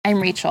I'm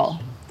Rachel,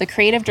 the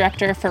creative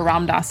director for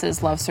Ram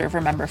Dass's Love Serve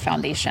Remember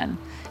Foundation,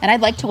 and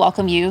I'd like to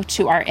welcome you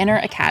to our Inner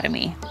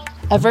Academy,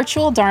 a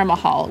virtual Dharma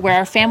hall where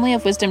our family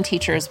of wisdom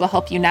teachers will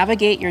help you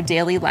navigate your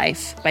daily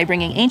life by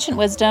bringing ancient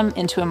wisdom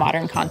into a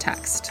modern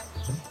context.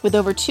 With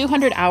over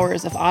 200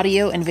 hours of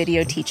audio and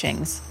video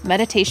teachings,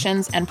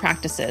 meditations, and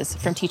practices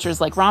from teachers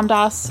like Ram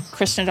Dass,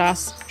 Krishna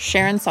Das,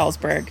 Sharon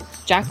Salzberg,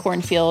 Jack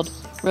Kornfield,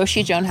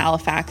 Roshi Joan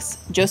Halifax,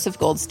 Joseph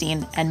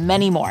Goldstein, and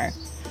many more,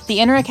 the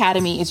Inner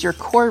Academy is your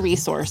core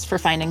resource for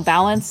finding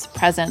balance,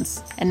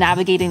 presence, and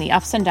navigating the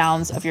ups and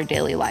downs of your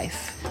daily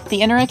life.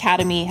 The Inner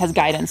Academy has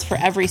guidance for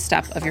every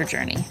step of your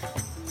journey.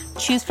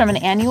 Choose from an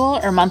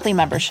annual or monthly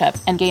membership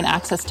and gain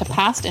access to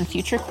past and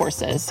future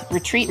courses,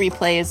 retreat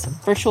replays,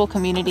 virtual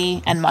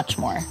community, and much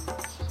more.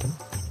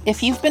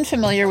 If you've been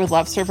familiar with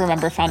Love Serve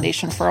Remember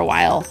Foundation for a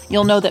while,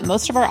 you'll know that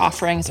most of our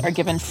offerings are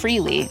given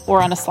freely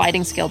or on a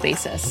sliding scale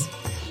basis.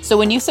 So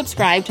when you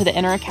subscribe to the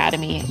Inner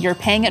Academy, you're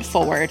paying it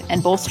forward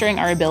and bolstering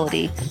our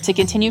ability to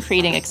continue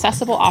creating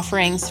accessible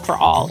offerings for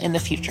all in the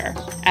future,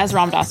 as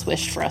Ram Dass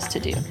wished for us to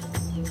do.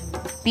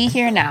 Be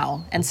here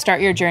now and start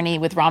your journey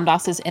with Ram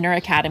Dass's Inner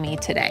Academy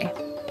today.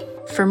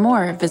 For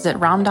more, visit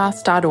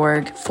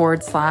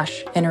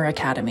ramdass.org/Inner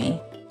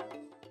Academy.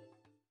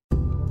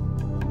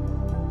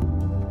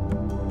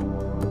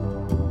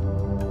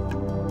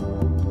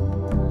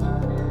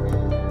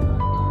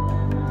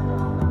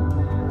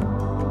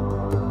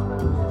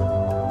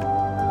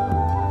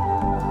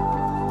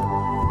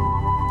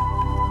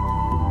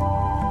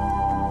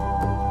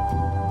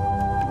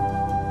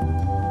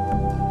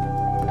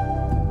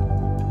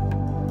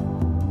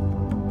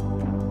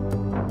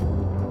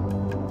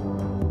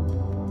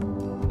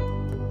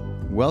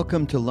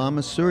 Welcome to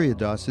Lama Surya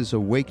Das's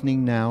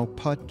Awakening Now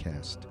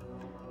podcast.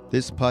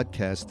 This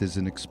podcast is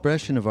an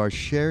expression of our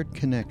shared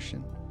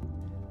connection.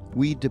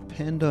 We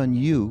depend on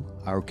you,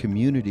 our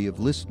community of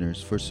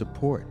listeners, for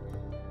support.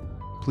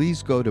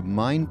 Please go to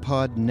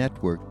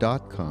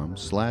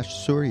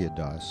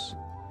mindpodnetwork.com/suryadas,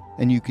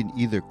 and you can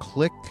either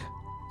click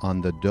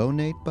on the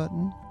donate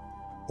button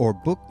or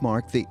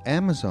bookmark the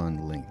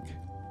Amazon link.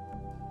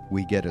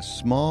 We get a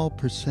small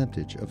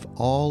percentage of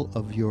all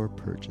of your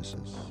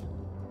purchases.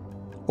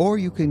 Or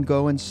you can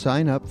go and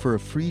sign up for a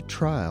free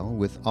trial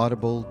with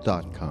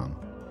audible.com.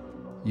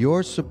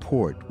 Your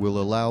support will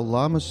allow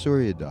Lama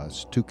Surya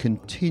Das to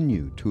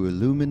continue to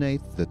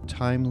illuminate the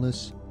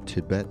timeless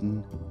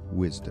Tibetan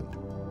wisdom.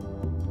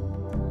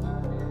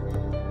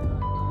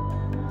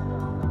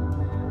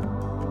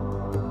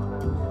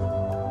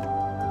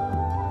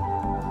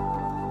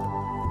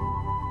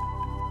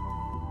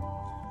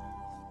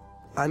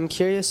 I'm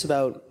curious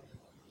about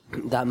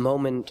that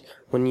moment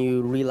when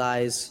you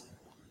realize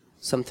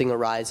something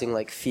arising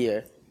like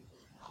fear.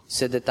 You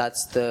said that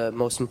that's the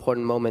most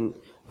important moment.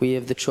 We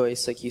have the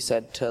choice, like you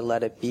said, to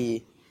let it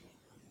be.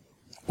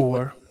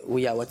 Or?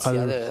 What's the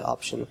other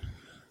option?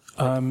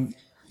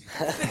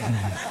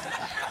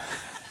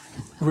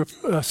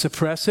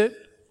 Suppress it,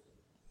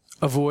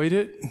 avoid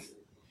it,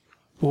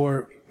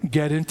 or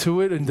get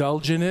into it,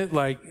 indulge in it,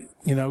 like,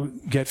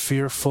 get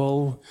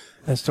fearful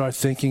and start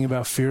thinking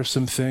about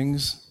fearsome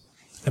things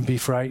and be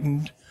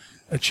frightened.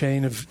 A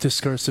chain of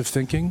discursive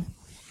thinking.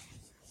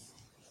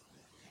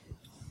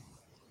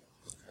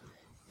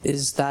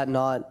 Is that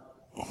not,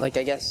 I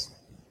guess,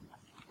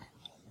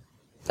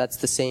 that's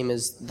the same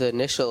as the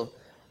initial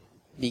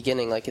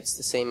beginning, it's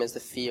the same as the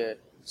fear.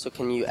 So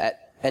can you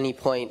at any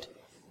point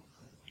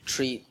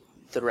treat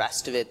the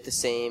rest of it the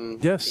same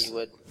Yes, you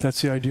would?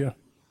 That's the idea.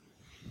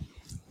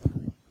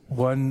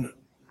 One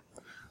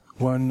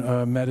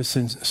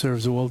medicine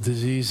serves all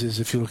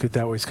diseases. If you look at it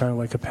that way, it's kind of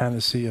like a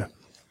panacea.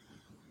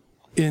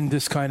 In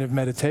this kind of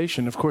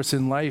meditation, of course,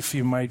 in life,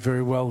 there might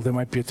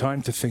be a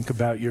time to think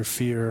about your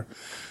fear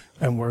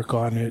and work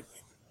on it,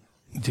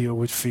 deal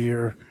with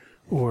fear,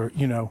 or,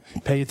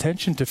 pay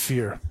attention to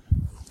fear.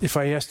 If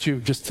I asked you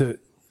just to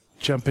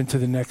jump into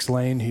the next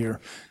lane here,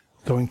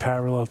 going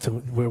parallel to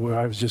where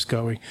I was just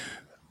going,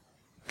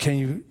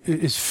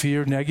 is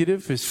fear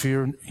negative? Is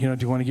fear, do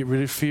you want to get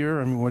rid of fear?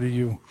 I mean, what do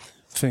you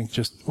think?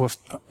 Just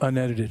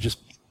unedited, just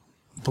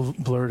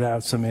blurt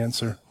out some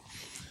answer.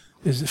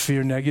 Is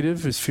fear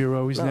negative? Is fear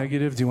always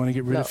negative? Do you want to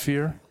get rid of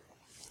fear?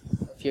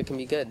 Fear can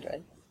be good,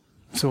 right?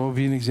 So what would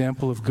be an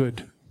example of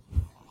good?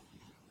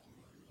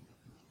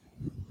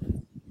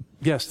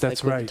 Yes,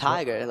 that's right. Like a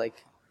tiger,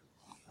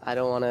 I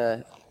don't want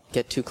to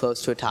get too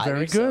close to a tiger.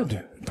 Very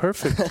good.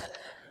 Perfect.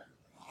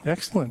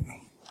 Excellent.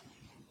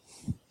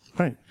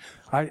 Right.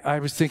 I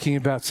was thinking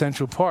about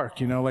Central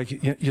Park,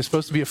 you're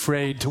supposed to be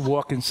afraid to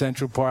walk in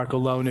Central Park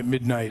alone at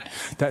midnight.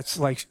 That's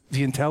like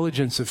the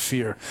intelligence of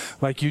fear.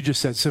 Like you just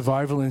said,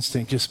 survival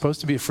instinct. You're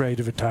supposed to be afraid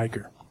of a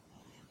tiger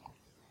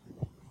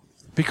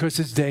because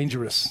it's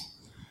dangerous.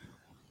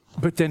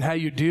 But then how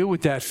you deal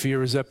with that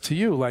fear is up to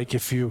you. Like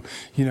if you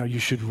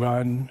should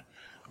run,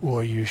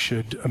 or you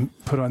should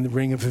put on the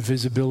ring of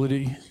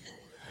invisibility,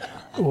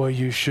 or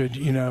you should,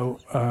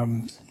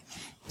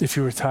 if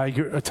you're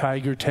a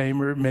tiger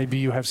tamer, maybe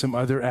you have some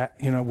other,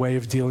 way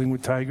of dealing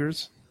with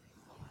tigers,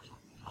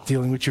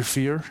 dealing with your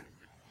fear.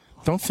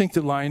 Don't think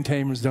that lion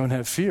tamers don't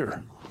have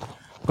fear.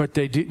 But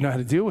they do know how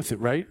to deal with it,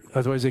 right?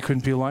 Otherwise they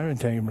couldn't be a lion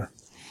tamer.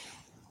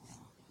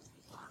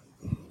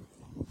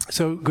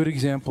 So, good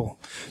example.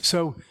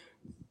 So,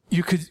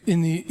 you could,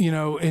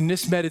 in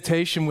this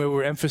meditation where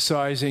we're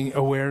emphasizing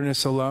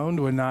awareness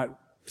alone, we're not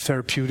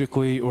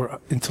therapeutically or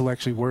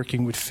intellectually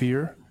working with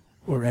fear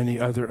or any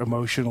other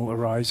emotional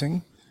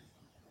arising,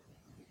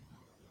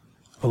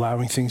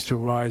 allowing things to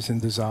arise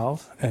and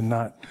dissolve and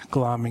not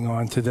glomming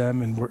onto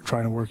them and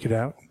trying to work it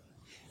out,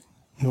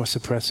 nor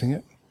suppressing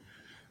it.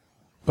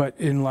 But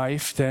in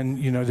life,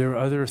 then, there are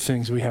other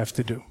things we have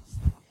to do.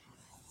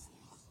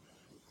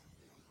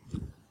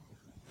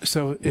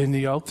 So in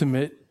the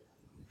ultimate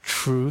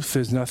truth,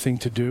 there's nothing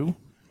to do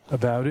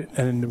about it.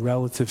 And in the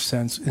relative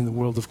sense, in the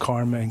world of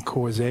karma and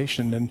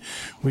causation, then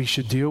we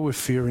should deal with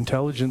fear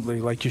intelligently.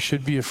 Like you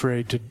should be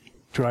afraid to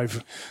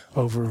drive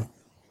over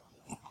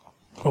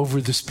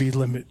the speed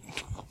limit.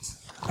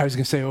 I was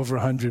going to say over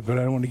 100, but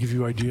I don't want to give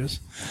you ideas.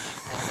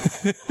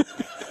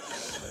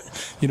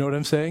 You know what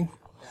I'm saying?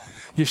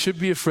 You should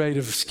be afraid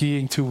of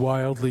skiing too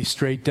wildly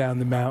straight down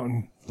the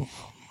mountain,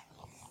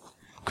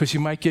 because you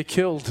might get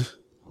killed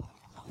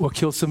or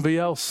kill somebody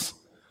else.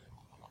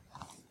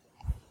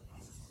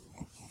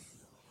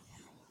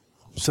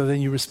 So then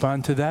you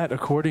respond to that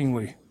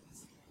accordingly.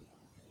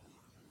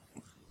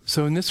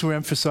 So in this, we're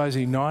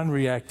emphasizing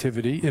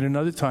non-reactivity. In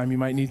another time, you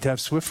might need to have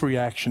swift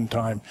reaction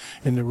time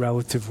in the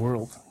relative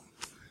world.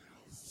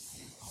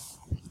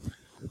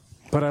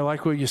 But I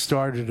like what you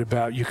started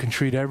about. You can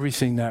treat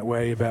everything that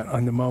way, about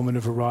on the moment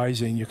of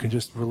arising. You can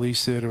just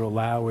release it or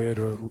allow it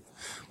or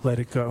let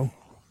it go.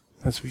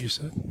 That's what you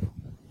said.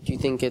 Do you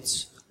think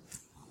it's,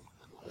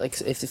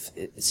 like, if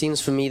it seems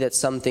for me that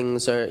some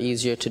things are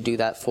easier to do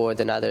that for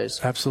than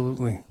others?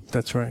 Absolutely.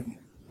 That's right.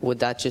 Would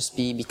that just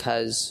be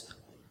because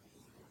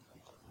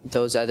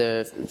those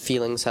other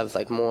feelings have,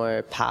 like,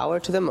 more power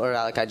to them? Or,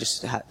 like, I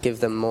just give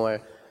them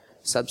more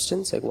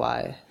substance? Like,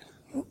 why?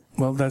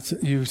 Well,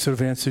 you sort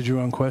of answered your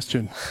own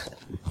question.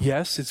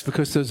 Yes, it's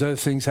because those other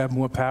things have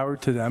more power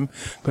to them.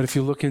 But if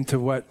you look into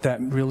what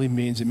that really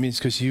means, it means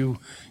because you're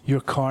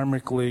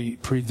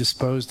karmically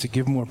predisposed to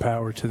give more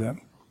power to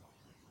them.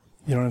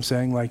 You know what I'm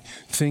saying? Like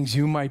things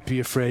you might be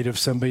afraid of,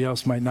 somebody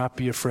else might not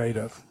be afraid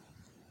of.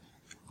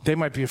 They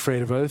might be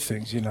afraid of other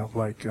things,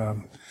 like,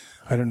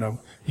 I don't know,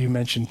 you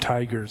mentioned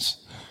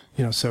tigers.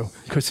 So,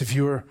 because if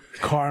your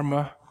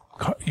karma,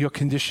 your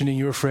conditioning,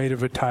 you're afraid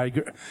of a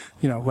tiger,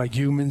 like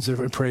humans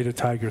are afraid of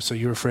tigers, so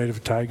you're afraid of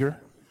a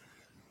tiger.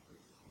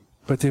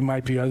 But there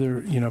might be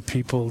other,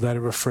 people that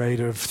are afraid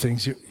of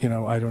things,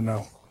 I don't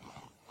know,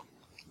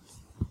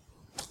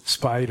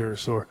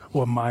 spiders or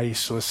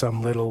mice or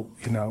some little,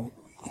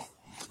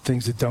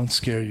 things that don't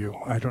scare you.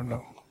 I don't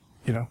know,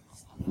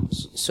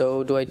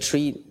 So do I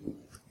treat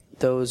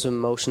those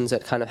emotions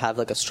that kind of have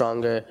like a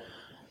stronger,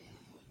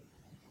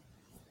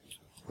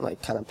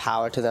 like kind of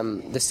power to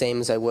them the same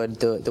as I would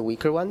the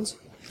weaker ones?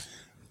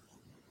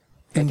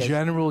 In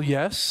general,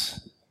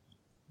 yes.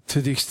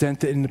 To the extent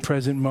that in the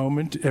present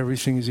moment,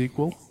 everything is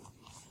equal.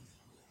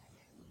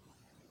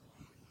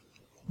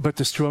 But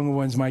the stronger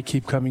ones might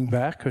keep coming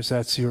back because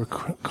that's your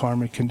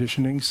karmic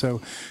conditioning.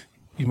 So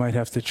you might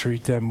have to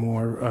treat them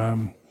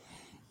more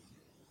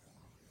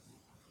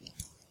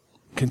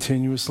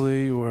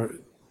continuously or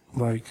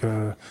like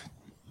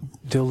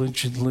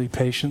diligently,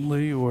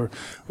 patiently, or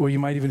you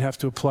might even have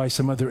to apply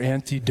some other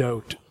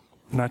antidote,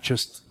 not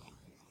just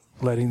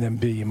letting them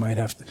be. You might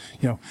have to,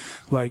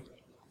 like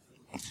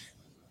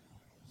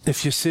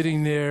if you're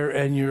sitting there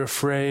and you're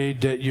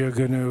afraid that you're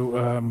going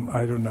to,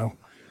 I don't know.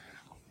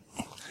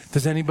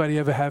 Does anybody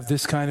ever have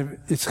this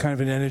it's kind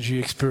of an energy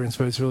experience,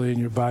 but it's really in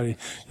your body.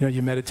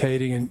 You're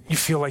meditating and you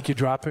feel like you're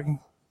dropping.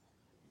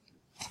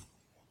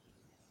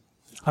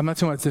 I'm not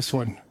talking about this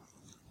one.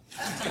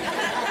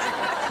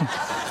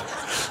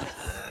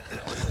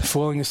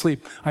 Falling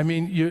asleep. I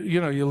mean,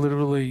 you're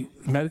literally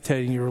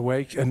meditating, you're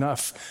awake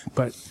enough,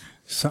 but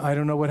I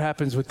don't know what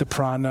happens with the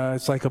prana.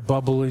 It's like a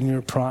bubble in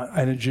your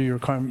energy or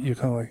karma. You're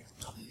kind of like,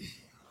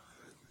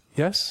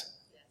 yes?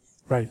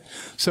 Right.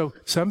 So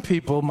some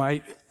people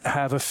might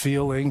have a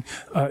feeling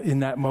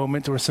in that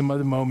moment or some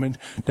other moment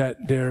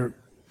that they're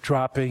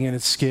dropping and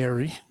it's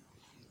scary,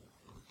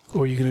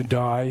 or you're going to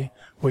die,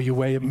 or you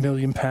weigh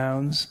 1,000,000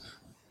 pounds,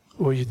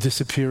 or you're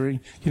disappearing.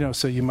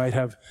 So you might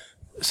have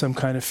some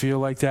kind of feel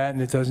like that,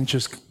 and it doesn't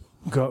just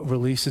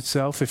release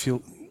itself if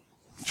you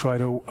try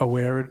to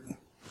aware it.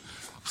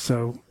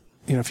 So,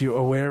 if you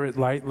aware it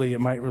lightly,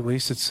 it might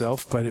release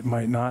itself, but it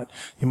might not.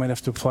 You might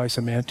have to apply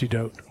some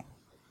antidote,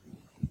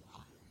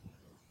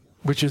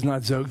 which is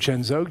not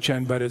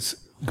Dzogchen, but it's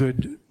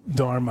good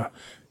dharma.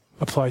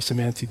 Apply some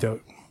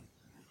antidote.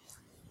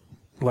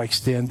 Like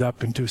stand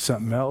up and do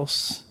something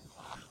else.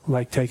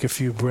 Like take a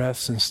few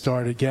breaths and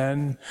start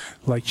again.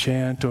 Like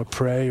chant or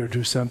pray or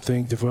do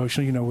something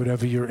devotional,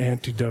 whatever your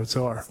antidotes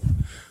are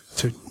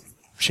to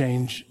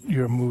change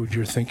your mood,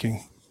 your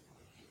thinking.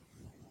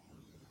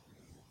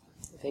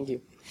 Thank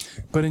you.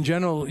 But in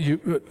general,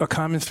 a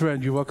common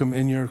thread, you're welcome,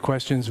 in your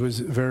questions was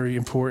very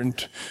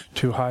important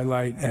to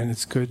highlight, and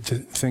it's good to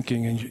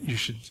thinking, and you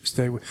should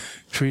stay with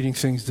treating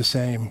things the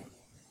same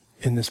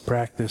in this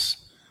practice.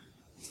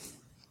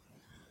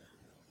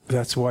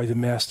 That's why the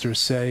masters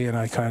say, and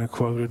I kind of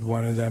quoted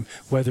one of them,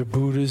 whether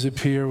Buddhas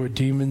appear or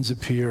demons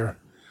appear,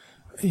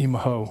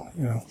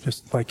 imaho,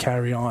 just like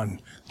carry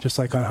on. Just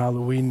like on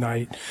Halloween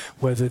night,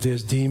 whether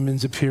there's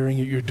demons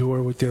appearing at your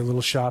door with their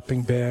little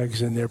shopping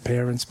bags and their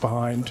parents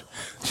behind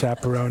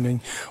chaperoning,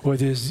 or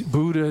there's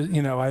Buddha,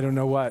 I don't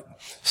know what,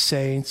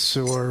 saints,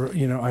 or,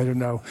 I don't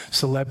know,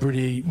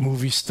 celebrity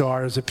movie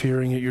stars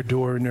appearing at your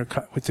door in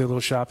with their little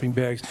shopping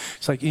bags.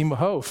 It's like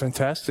imaho,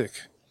 fantastic.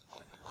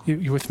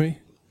 You with me?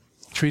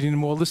 Treating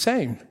them all the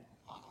same,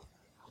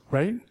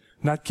 right?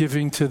 Not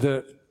giving to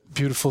the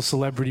beautiful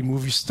celebrity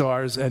movie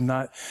stars and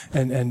not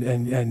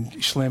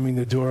and slamming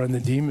the door on the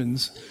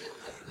demons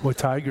or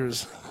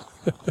tigers.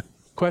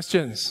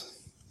 Questions?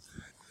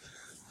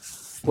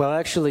 Well,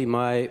 actually,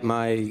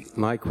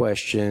 my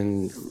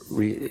question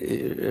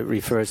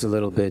refers a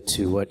little bit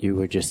to what you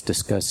were just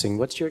discussing.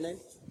 What's your name?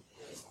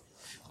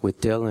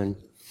 With Dylan.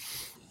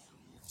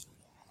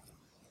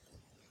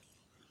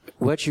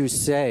 What you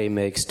say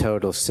makes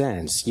total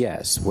sense.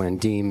 Yes, when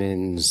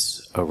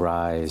demons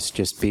arise,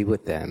 just be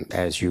with them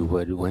as you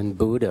would when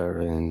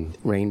Buddha and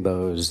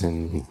rainbows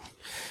and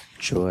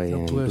joy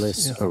and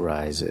bliss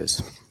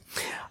arises.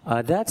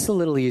 That's a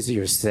little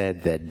easier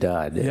said than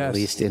done, yes. At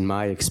least in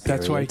my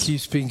experience. That's why it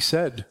keeps being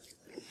said.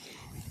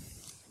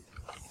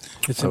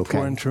 It's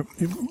important.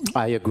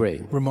 I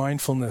agree.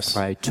 Mindfulness.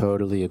 I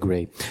totally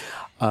agree.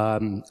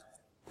 And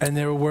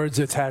there are words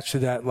attached to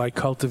that, like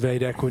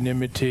cultivate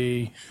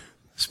equanimity,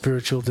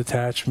 spiritual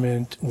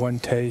detachment, one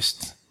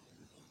taste.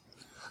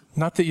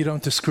 Not that you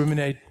don't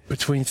discriminate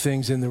between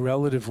things in the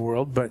relative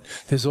world, but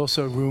there's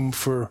also room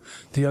for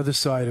the other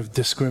side of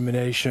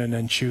discrimination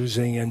and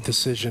choosing and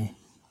decision.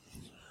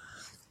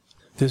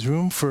 There's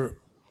room for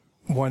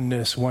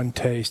oneness, one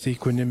taste,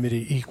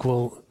 equanimity,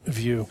 equal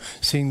view,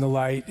 seeing the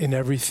light in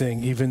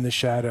everything, even the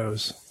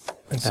shadows,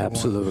 and so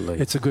Absolutely.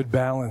 on. It's a good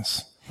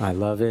balance. I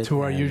love it.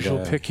 To our usual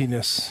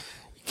pickiness.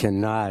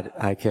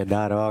 I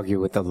cannot argue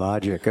with the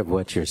logic of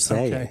what you're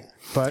saying. Okay,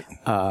 but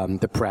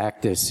the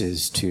practice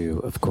is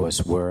to, of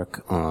course,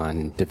 work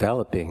on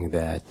developing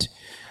that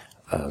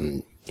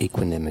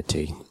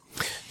equanimity.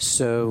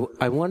 So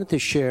I wanted to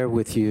share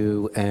with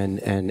you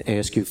and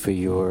ask you for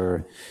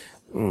your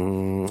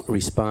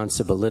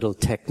response of a little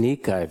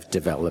technique I've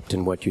developed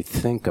and what you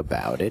think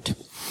about it.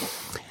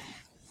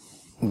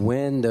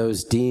 When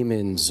those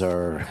demons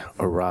are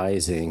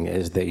arising,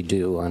 as they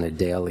do on a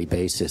daily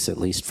basis, at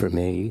least for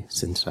me,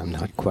 since I'm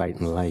not quite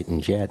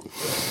enlightened yet, be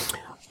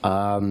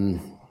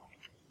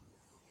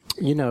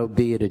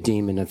it a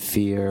demon of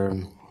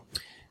fear,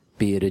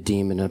 be it a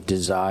demon of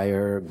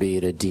desire, be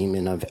it a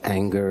demon of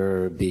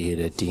anger, be it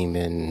a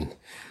demon...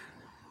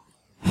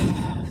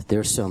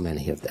 There's so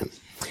many of them.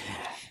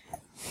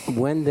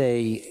 When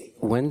they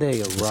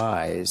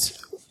arise,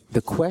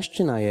 the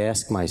question I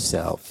ask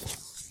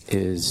myself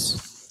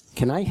is,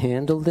 can I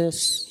handle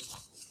this?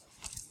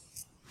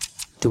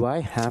 Do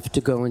I have to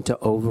go into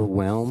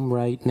overwhelm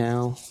right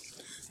now?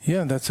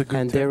 Yeah, that's a good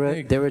and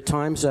technique. there are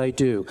times I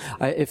do.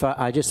 I'm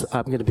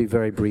going to be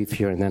very brief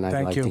here, and then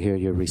I'd like to hear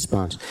your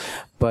response.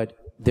 But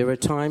there are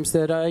times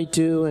that I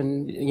do,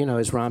 and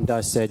as Ram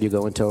Dass said, you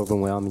go into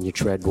overwhelm and you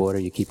tread water,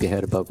 you keep your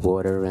head above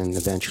water, and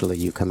eventually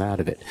you come out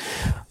of it.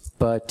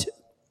 But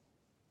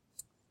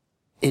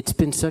it's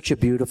been such a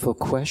beautiful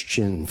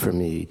question for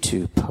me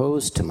to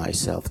pose to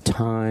myself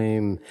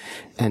time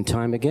and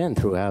time again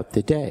throughout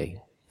the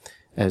day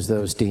as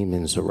those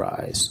demons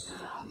arise.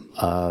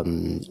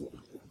 And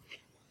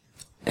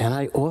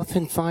I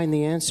often find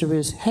the answer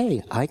is,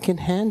 hey, I can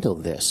handle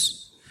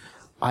this.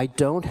 I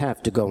don't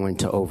have to go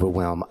into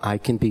overwhelm. I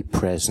can be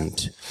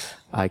present.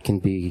 I can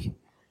be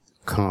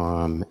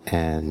calm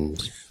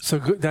and so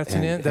good. That's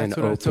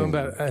what I was talking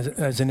about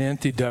as an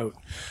antidote.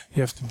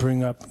 You have to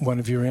bring up one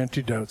of your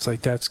antidotes.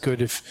 Like that's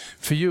good if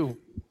for you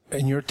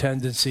and your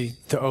tendency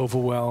to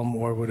overwhelm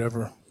or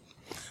whatever.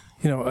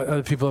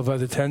 Other people have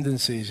other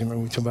tendencies.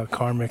 We talk about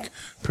karmic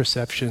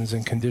perceptions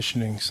and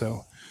conditioning.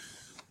 So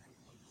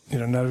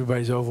not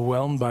everybody's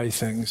overwhelmed by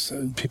things.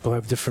 People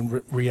have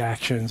different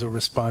reactions or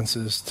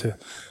responses to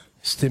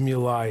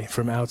stimuli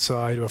from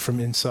outside or from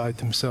inside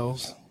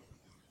themselves.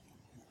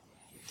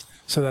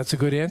 So that's a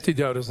good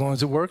antidote as long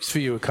as it works for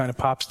you. It kind of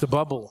pops the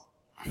bubble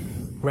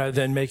rather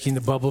than making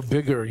the bubble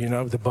bigger,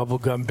 the bubble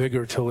gum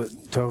bigger till it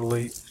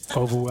totally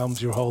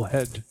overwhelms your whole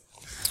head.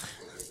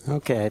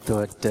 Okay, I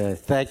thought,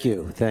 thank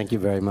you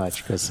very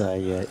much, because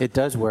it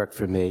does work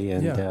for me,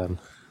 and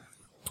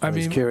I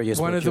was curious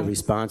what your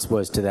response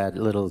was to that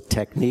little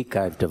technique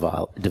I've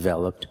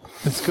developed.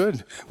 That's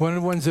good. One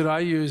of the ones that I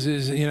use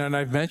is, and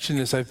I've mentioned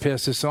this, I've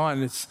passed this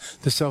on, it's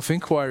the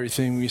self-inquiry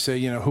thing. We say,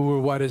 who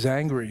or what is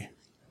angry?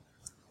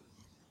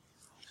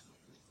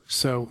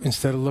 So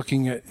instead of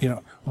looking at,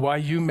 why are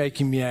you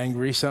making me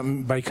angry?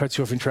 Somebody cuts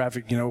you off in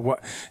traffic,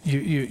 what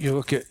you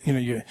look at,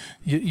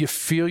 you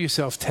feel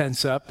yourself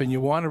tense up and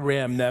you want to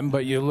ram them,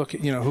 but you look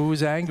at, who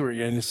is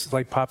angry, and it's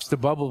like pops the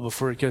bubble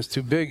before it gets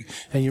too big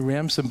and you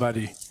ram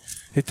somebody.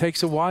 It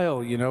takes a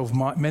while,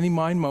 many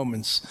mind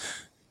moments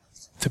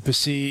to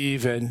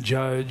perceive and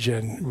judge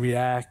and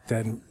react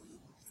and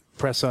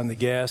press on the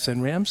gas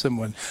and ram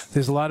someone.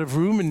 There's a lot of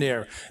room in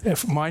there.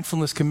 If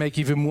mindfulness can make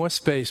even more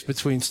space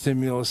between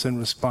stimulus and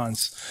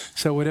response.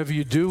 So whatever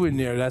you do in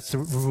there, that's the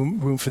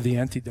room for the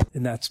antidote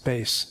in that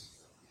space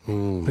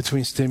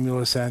between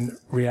stimulus and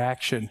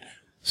reaction.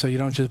 So you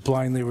don't just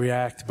blindly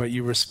react, but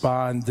you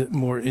respond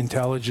more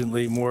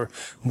intelligently, more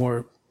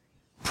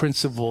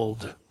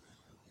principled,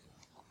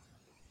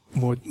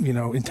 more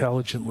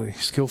intelligently,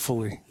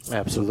 skillfully.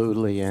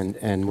 Absolutely,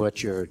 and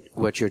what you're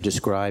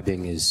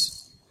describing is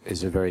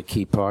a very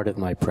key part of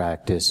my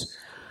practice,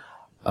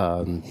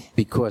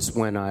 because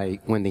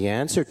when the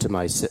answer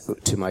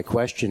to my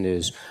question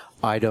is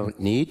I don't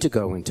need to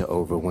go into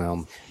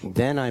overwhelm,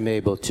 then I'm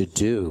able to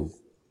do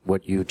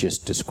what you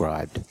just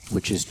described,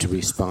 which is to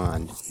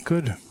respond.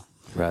 Good.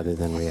 Rather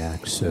than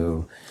react.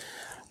 So,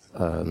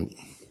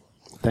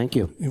 thank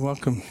you. You're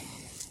welcome.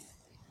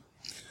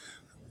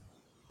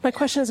 My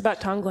question is about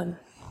Tonglen.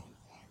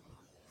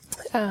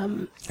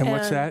 And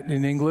what's that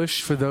in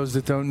English for those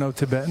that don't know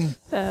Tibetan?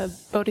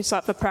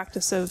 Bodhisattva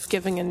practice of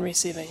giving and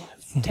receiving,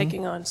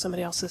 taking on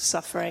somebody else's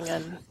suffering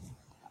and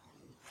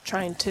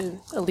trying to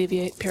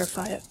alleviate,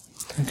 purify it.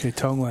 Okay,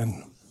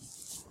 Tonglen.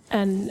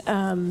 And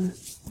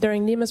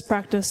during Nima's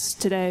practice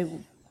today,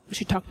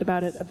 she talked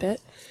about it a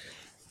bit,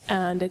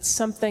 and it's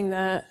something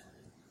that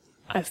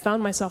I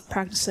found myself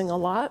practicing a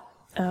lot.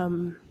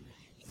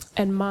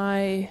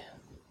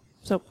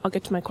 So I'll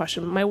get to my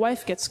question. My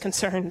wife gets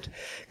concerned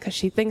because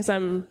she thinks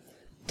I'm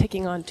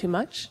taking on too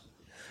much.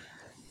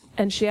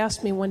 And she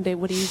asked me one day,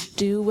 what do you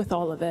do with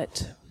all of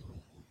it?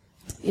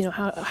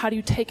 How do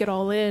you take it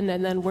all in,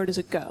 and then where does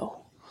it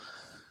go?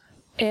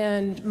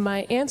 And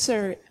my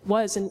answer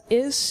was and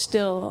is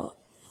still,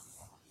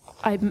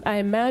 I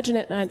imagine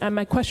it, and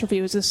my question for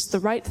you, is this the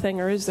right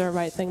thing or is there a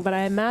right thing? But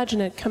I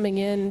imagine it coming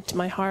into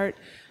my heart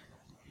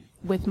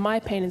with my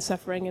pain and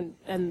suffering,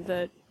 and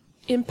the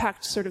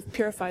impact sort of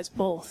purifies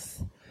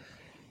both.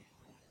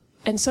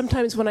 And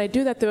sometimes when I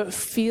do that, though, it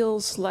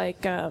feels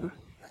like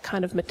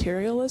kind of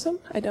materialism.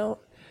 I don't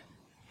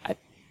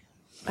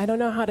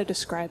know how to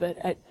describe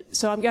it.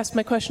 So I guess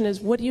my question is,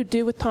 what do you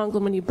do with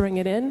Tonglen when you bring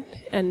it in?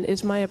 And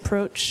is my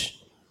approach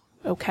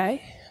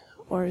okay?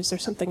 Or is there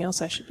something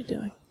else I should be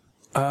doing?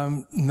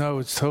 No,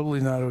 it's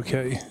totally not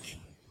okay.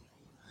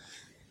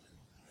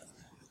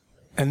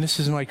 And this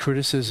is my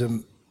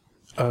criticism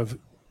of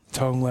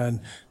Tonglen,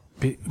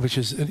 which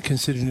is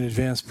considered an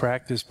advanced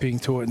practice being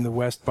taught in the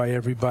West by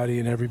everybody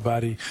and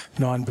everybody,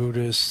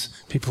 non-Buddhists,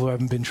 people who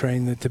haven't been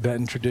trained in the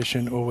Tibetan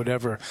tradition or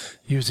whatever,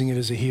 using it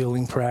as a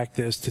healing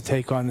practice to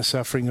take on the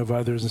suffering of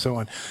others and so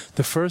on.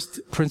 The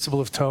first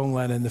principle of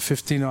Tonglen and the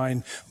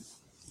 59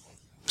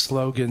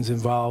 slogans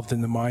involved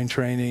in the mind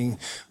training,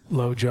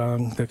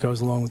 Lojong, that goes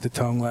along with the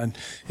Tonglen,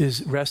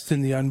 is rest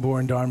in the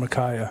unborn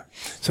Dharmakaya.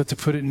 So to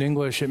put it in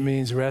English, it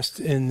means rest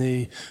in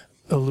the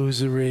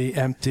illusory,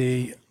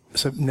 empty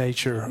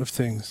nature of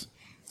things.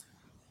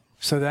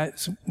 So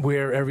that's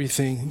where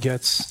everything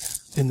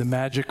gets in the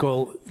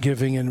magical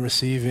giving and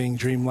receiving,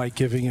 dreamlike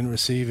giving and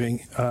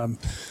receiving,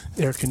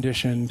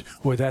 air-conditioned,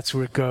 or that's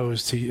where it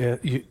goes,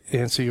 to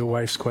answer your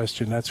wife's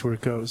question. That's where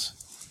it goes.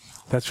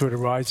 That's where it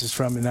arises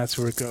from, and that's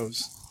where it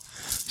goes.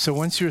 So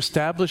once you're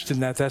established in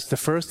that, that's the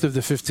first of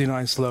the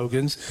 59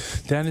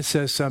 slogans. Then it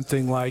says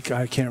something like,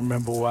 I can't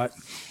remember what,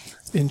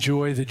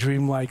 enjoy the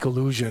dreamlike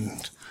illusion.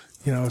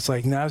 It's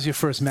like, now's your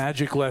first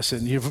magic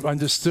lesson. You've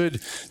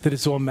understood that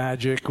it's all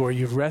magic, or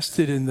you've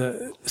rested in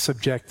the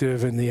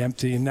subjective and the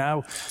empty, and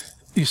now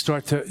you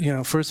start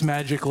to, first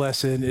magic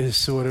lesson is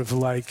sort of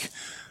like,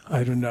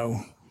 I don't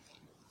know,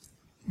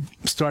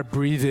 start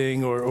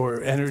breathing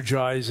or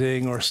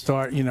energizing, or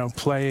start,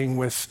 playing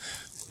with,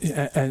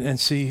 and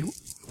see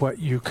what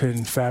you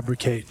can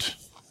fabricate.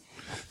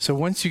 So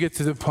once you get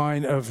to the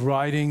point of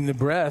riding the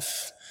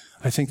breath,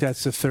 I think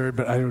that's the third,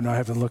 but I don't know, I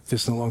haven't looked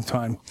this in a long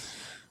time.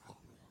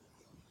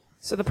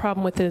 So the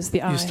problem with it is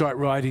the eye. You start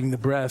riding the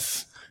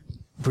breath,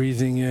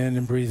 breathing in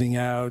and breathing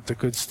out, the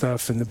good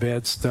stuff and the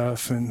bad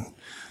stuff. And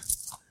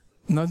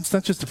no, it's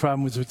not just the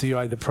problem with the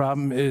eye. The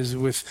problem is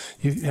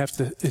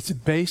it's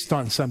based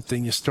on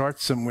something. You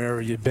start somewhere,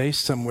 or you're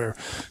based somewhere,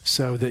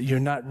 so that you're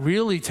not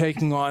really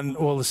taking on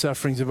all the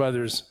sufferings of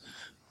others.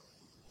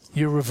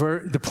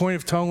 The point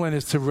of Tonglen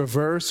is to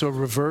reverse or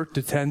revert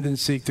the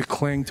tendency to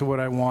cling to what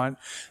I want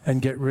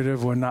and get rid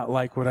of or not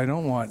like what I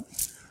don't want.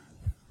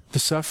 The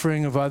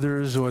suffering of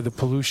others or the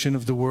pollution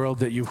of the world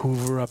that you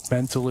hoover up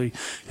mentally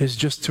is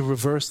just to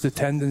reverse the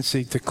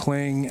tendency to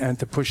cling and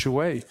to push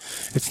away.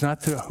 It's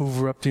not to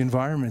hoover up the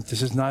environment.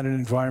 This is not an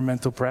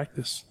environmental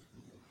practice.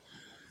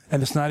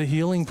 And it's not a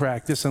healing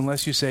practice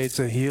unless you say it's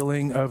a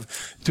healing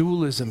of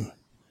dualism.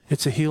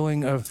 It's a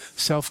healing of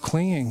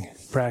self-clinging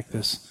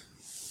practice.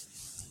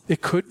 It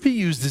could be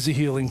used as a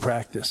healing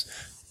practice,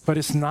 but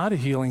it's not a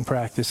healing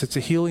practice. It's a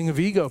healing of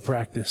ego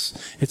practice.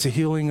 It's a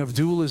healing of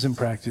dualism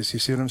practice. You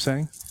see what I'm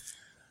saying?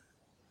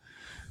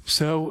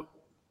 So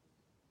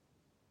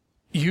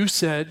you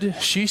said,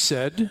 she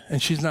said,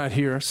 and she's not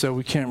here, so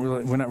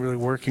we're not really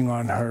working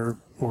on her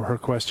or her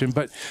question,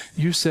 but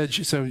you said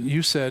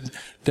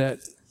that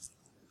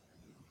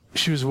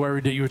she was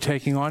worried that you were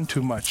taking on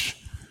too much.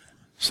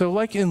 So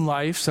like in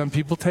life, some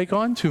people take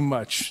on too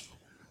much.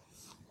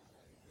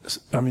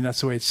 I mean,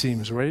 that's the way it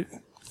seems, right?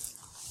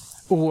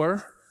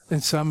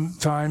 And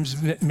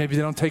sometimes maybe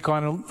they don't take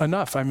on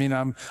enough. I mean,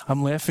 I'm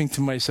laughing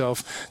to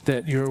myself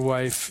that your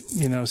wife,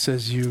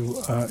 says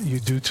you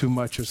do too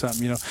much or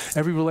something.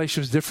 Every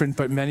relationship is different,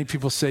 but many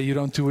people say you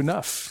don't do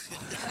enough.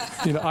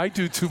 I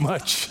do too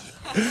much,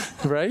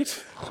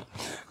 right?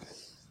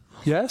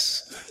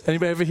 Yes?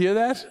 Anybody ever hear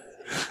that?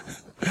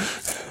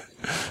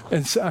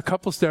 And so a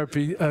couples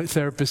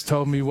therapist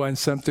told me once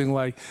something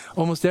like,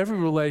 almost every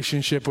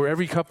relationship or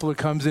every couple that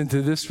comes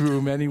into this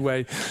room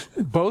anyway,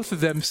 both of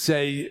them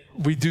say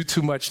we do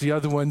too much, the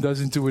other one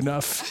doesn't do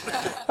enough.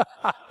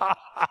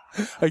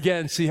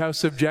 Again, see how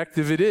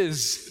subjective it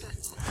is.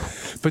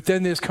 But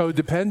then there's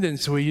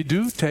codependence where you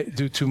do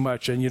too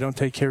much and you don't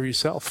take care of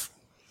yourself.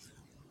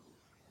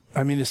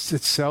 I mean,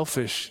 it's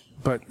selfish,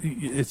 but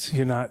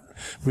you're not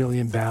really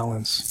in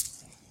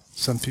balance.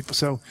 Some people.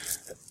 So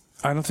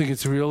I don't think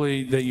it's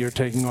really that you're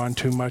taking on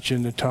too much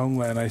in the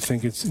Tonglen. I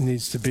think it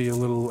needs to be a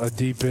little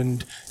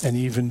deepened and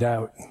evened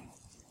out.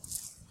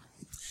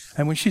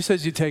 And when she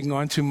says you're taking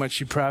on too much,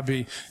 she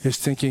probably is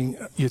thinking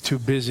you're too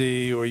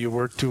busy or you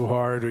work too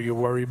hard or you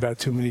worry about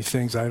too many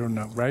things. I don't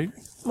know, right?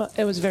 Well,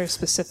 it was a very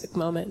specific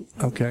moment.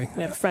 Okay.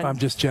 Friend. I'm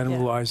just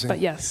generalizing. Yeah.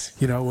 But yes.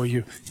 Where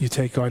you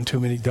take on too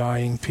many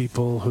dying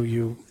people who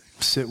you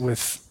sit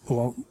with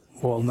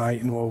all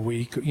night and all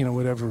week,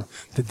 whatever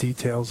the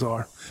details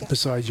are,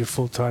 besides your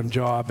full-time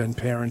job and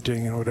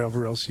parenting and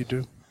whatever else you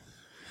do.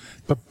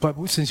 But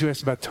since you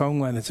asked about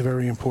Tonglen, it's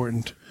very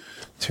important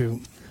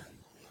to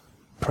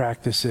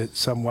practice it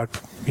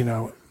somewhat,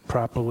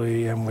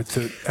 properly and with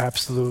the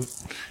absolute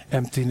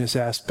emptiness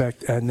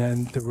aspect, and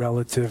then the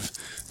relative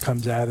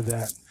comes out of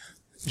that.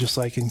 Just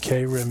like in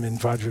Kairim and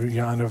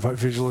Vajrayana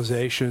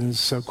visualizations,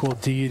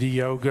 so-called deity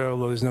yoga,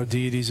 although there's no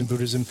deities in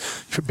Buddhism,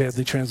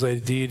 badly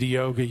translated deity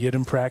yoga, you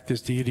didn't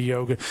practice deity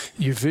yoga.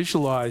 You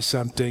visualize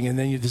something and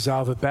then you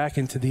dissolve it back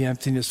into the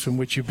emptiness from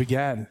which you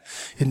began.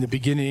 In the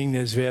beginning,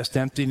 there's vast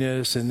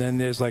emptiness, and then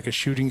there's like a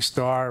shooting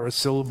star or a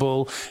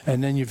syllable,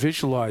 and then you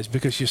visualize,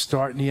 because you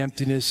start in the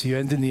emptiness, you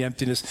end in the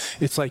emptiness.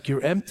 It's like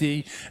you're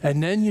empty,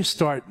 and then you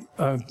start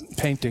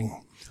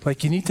painting.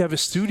 Like you need to have a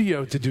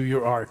studio to do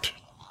your art.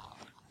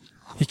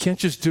 You can't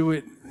just do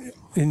it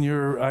in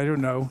your,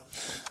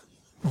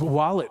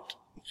 wallet,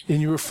 in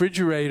your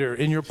refrigerator,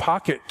 in your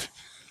pocket.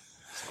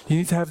 You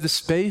need to have the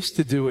space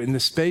to do it, and the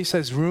space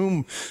has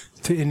room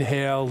to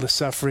inhale the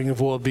suffering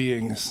of all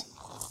beings.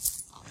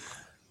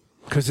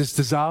 Because it's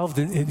dissolved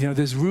in,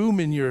 there's room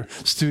in your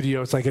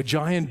studio. It's like a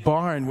giant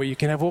barn where you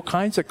can have all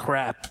kinds of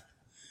crap,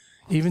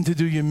 even to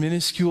do your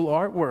minuscule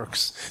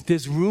artworks.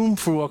 There's room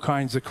for all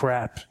kinds of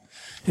crap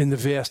in the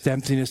vast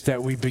emptiness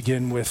that we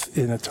begin with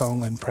in a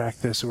Tonglen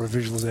practice or a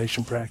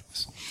visualization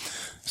practice.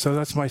 So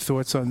that's my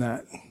thoughts on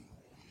that.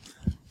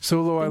 So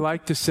although I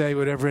like to say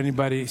whatever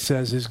anybody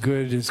says is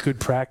good, it's good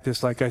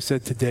practice, like I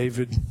said to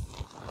David,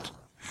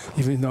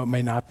 even though it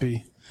may not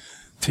be.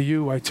 To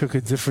you, I took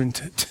a different,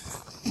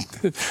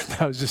 that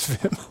was just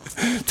him.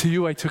 To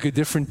you, I took a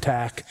different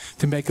tack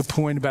to make a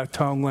point about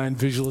Tonglen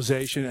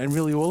visualization and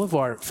really all of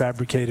our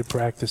fabricated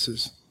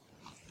practices.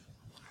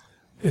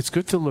 It's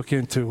good to look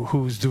into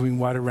who's doing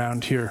what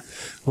around here.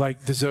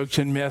 Like the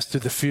Dzogchen master,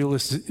 the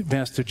fearless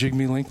master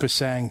Jigme Lingpa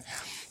sang,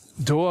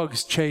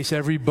 dogs chase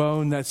every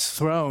bone that's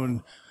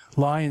thrown,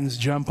 lions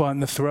jump on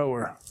the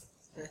thrower.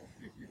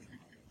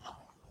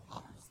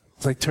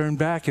 It's like turn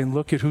back and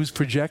look at who's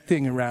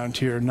projecting around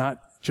here,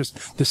 not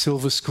just the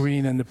silver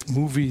screen and the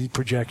movie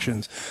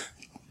projections,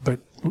 but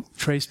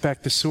trace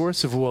back the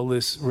source of all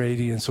this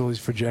radiance, all these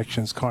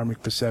projections,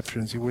 karmic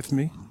perceptions. You with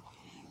me?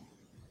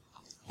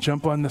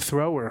 Jump on the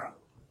thrower.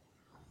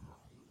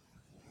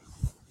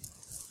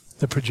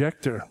 The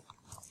projector.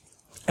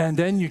 And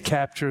then you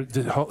capture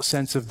the whole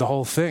sense of the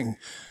whole thing.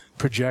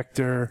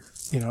 Projector,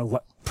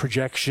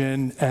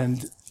 projection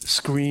and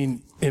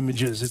screen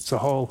images. It's a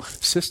whole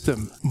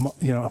system,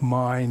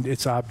 mind,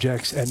 its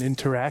objects, and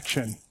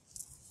interaction.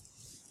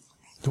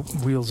 The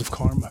wheels of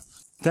karma.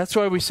 That's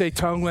why we say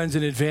Tonglen's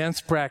an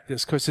advanced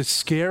practice, because it's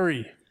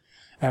scary,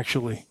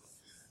 actually.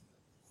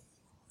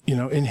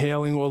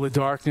 Inhaling all the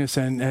darkness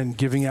and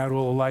giving out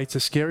all the light's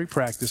a scary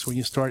practice. When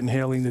you start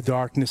inhaling the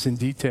darkness in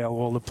detail,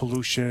 all the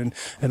pollution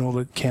and all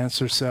the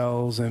cancer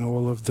cells and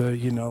all of the,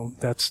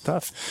 that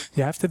stuff.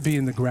 You have to be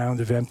in the ground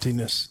of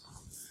emptiness.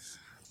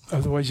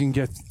 Otherwise you can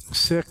get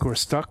sick or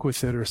stuck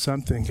with it or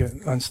something,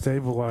 get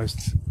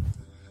unstabilized.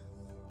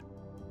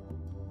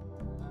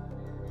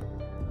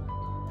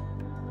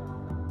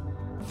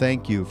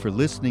 Thank you for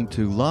listening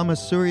to Lama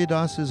Surya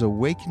Das's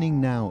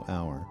Awakening Now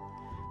Hour.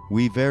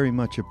 We very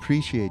much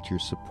appreciate your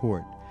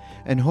support.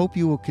 and hope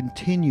you will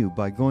continue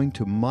by going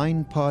to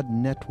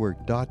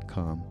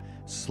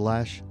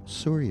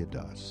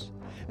mindpodnetwork.com/Suryadas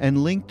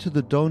and link to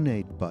the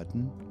donate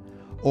button,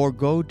 or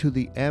go to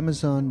the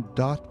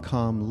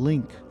Amazon.com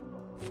link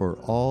for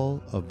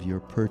all of your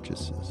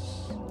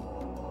purchases.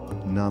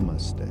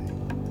 Namaste.